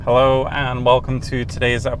Hello and welcome to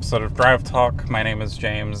today's episode of Drive Talk. My name is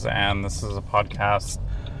James and this is a podcast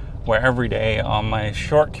where every day on my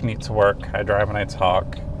short commute to work, I drive and I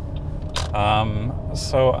talk.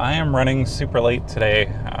 So I am running super late today.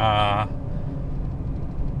 I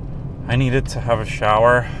needed to have a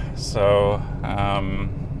shower, so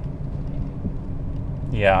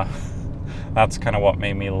yeah, that's kind of what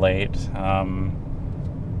made me late. And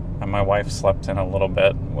my wife slept in a little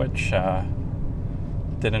bit, which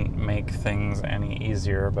didn't make things any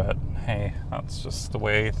easier, but hey, that's just the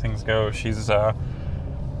way things go. She was a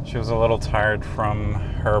little tired from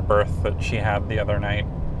her birth that she had the other night.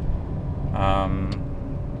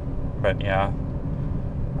 But yeah.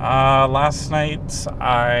 Last night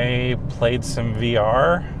I played some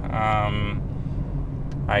VR.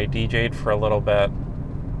 I DJ'd for a little bit,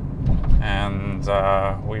 and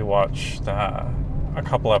we watched a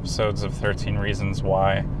couple episodes of 13 Reasons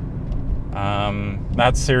Why.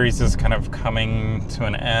 That series is kind of coming to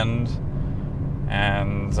an end,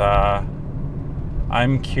 and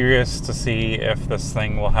I'm curious to see if this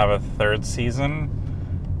thing will have a third season.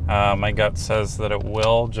 My gut says that it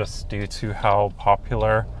will, just due to how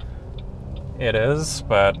popular it is,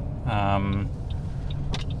 but I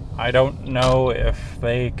don't know if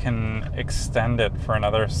they can extend it for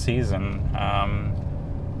another season.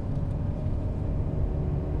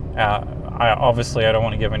 I don't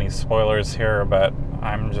want to give any spoilers here, but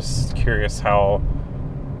I'm just curious how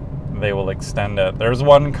they will extend it. There's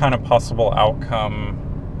one kind of possible outcome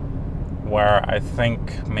where I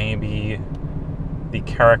think maybe the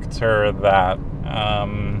character that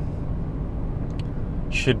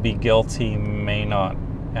should be guilty may not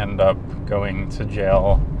end up going to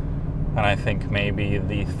jail, and I think maybe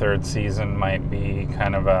the third season might be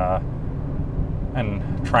kind of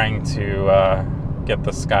trying to get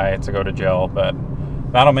this guy to go to jail, but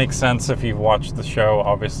that'll make sense if you've watched the show.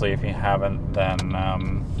 Obviously, if you haven't, then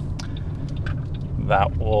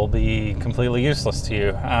that will be completely useless to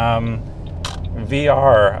you.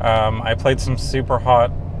 VR, I played some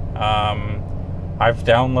Superhot. I've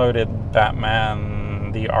downloaded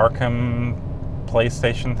Batman the Arkham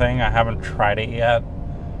PlayStation thing. I haven't tried it yet.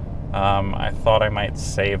 I thought I might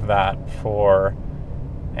save that for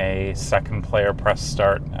a second player press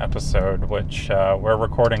start episode, which we're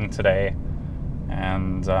recording today,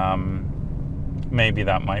 and maybe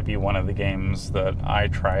that might be one of the games that I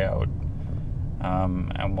try out,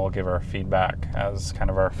 and we'll give our feedback as kind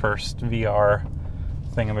of our first VR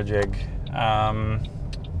thingamajig.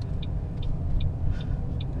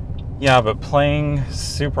 Yeah, but playing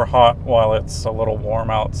Superhot while it's a little warm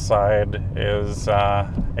outside is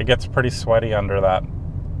it gets pretty sweaty under that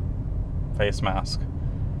face mask.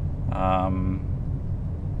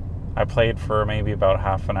 I played for maybe about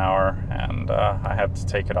half an hour, and I had to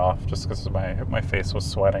take it off just because my face was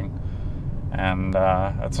sweating, and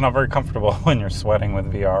it's not very comfortable when you're sweating with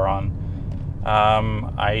VR on.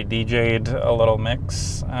 I DJ'd a little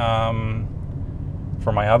mix for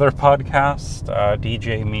my other podcast,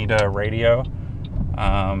 DJ Mita Radio,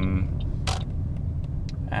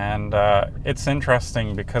 and it's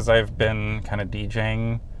interesting because I've been kind of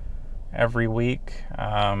DJing every week.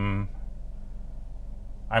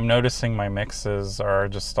 I'm noticing my mixes are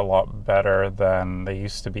just a lot better than they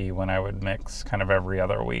used to be when I would mix kind of every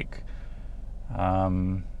other week.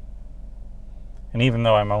 And even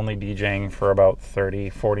though I'm only DJing for about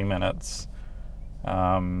 30-40 minutes,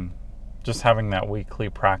 just having that weekly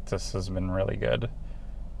practice has been really good.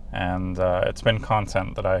 And it's been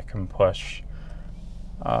content that I can push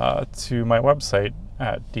to my website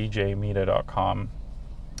at djmita.com.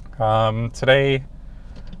 Today,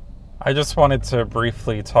 I just wanted to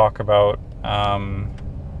briefly talk about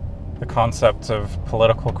the concept of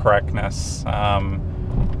political correctness,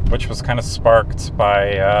 which was kind of sparked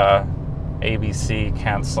by ABC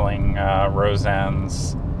canceling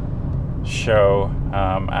Roseanne's show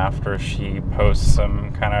after she posts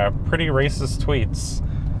some kind of pretty racist tweets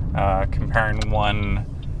comparing one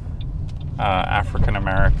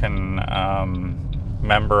African-American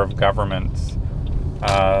member of government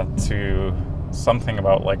to something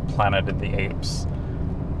about like Planet of the Apes.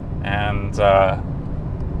 And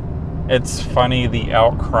it's funny, the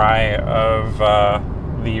outcry of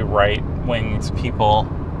the right-winged people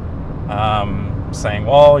saying,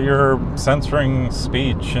 well, you're censoring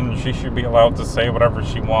speech and she should be allowed to say whatever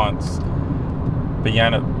she wants. But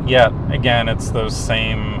yet again, it's those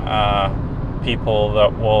same people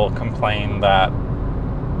that will complain that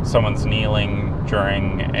someone's kneeling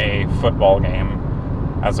during a football game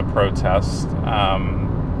as a protest.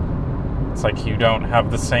 It's like you don't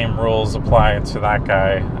have the same rules apply to that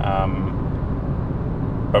guy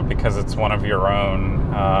but because it's one of your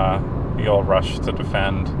own, you'll rush to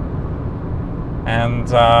defend.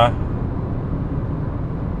 And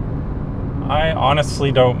I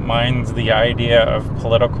honestly don't mind the idea of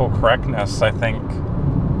political correctness. I think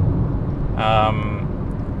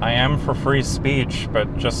I am for free speech,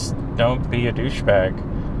 but just don't be a douchebag.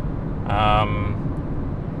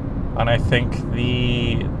 And I think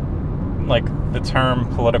the term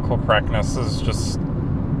political correctness has just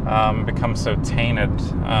become so tainted.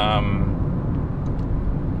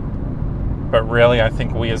 But really, I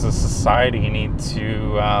think we as a society need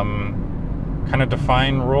to kind of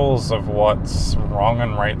define rules of what's wrong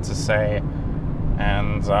and right to say.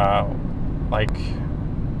 And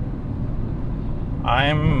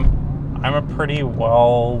I'm a pretty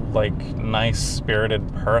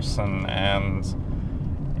nice-spirited person, and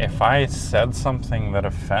if I said something that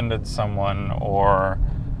offended someone or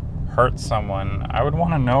hurt someone, I would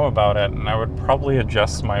want to know about it, and I would probably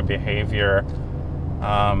adjust my behavior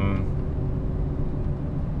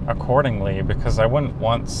accordingly, because I wouldn't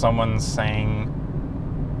want someone saying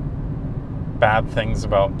bad things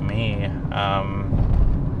about me.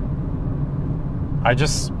 I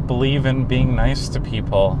just believe in being nice to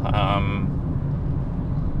people.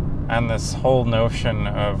 And this whole notion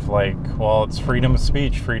of it's freedom of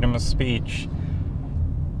speech.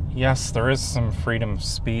 Yes, there is some freedom of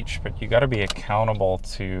speech, but you got to be accountable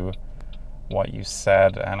to what you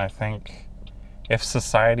said. And I think if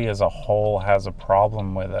society as a whole has a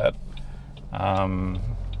problem with it,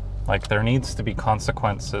 there needs to be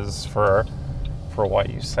consequences for what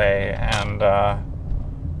you say. And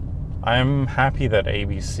I'm happy that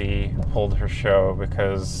ABC pulled her show,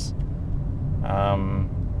 because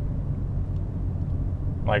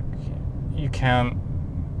you can't,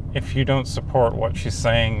 if you don't support what she's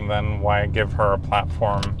saying, then why give her a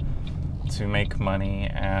platform to make money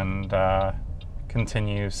and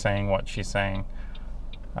continue saying what she's saying?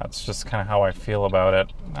 That's just kind of how I feel about it.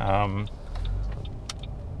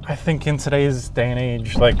 I think in today's day and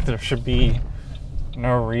age, there should be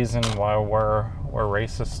no reason why we're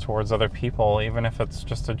racist towards other people, even if it's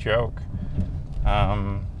just a joke.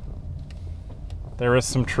 There is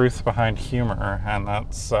some truth behind humor, and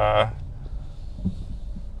that's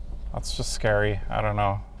just scary. I don't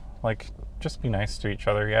know. Just be nice to each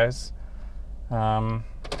other, guys.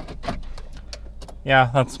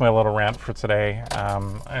 Yeah, that's my little rant for today.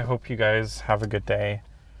 I hope you guys have a good day,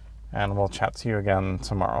 and we'll chat to you again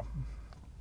tomorrow.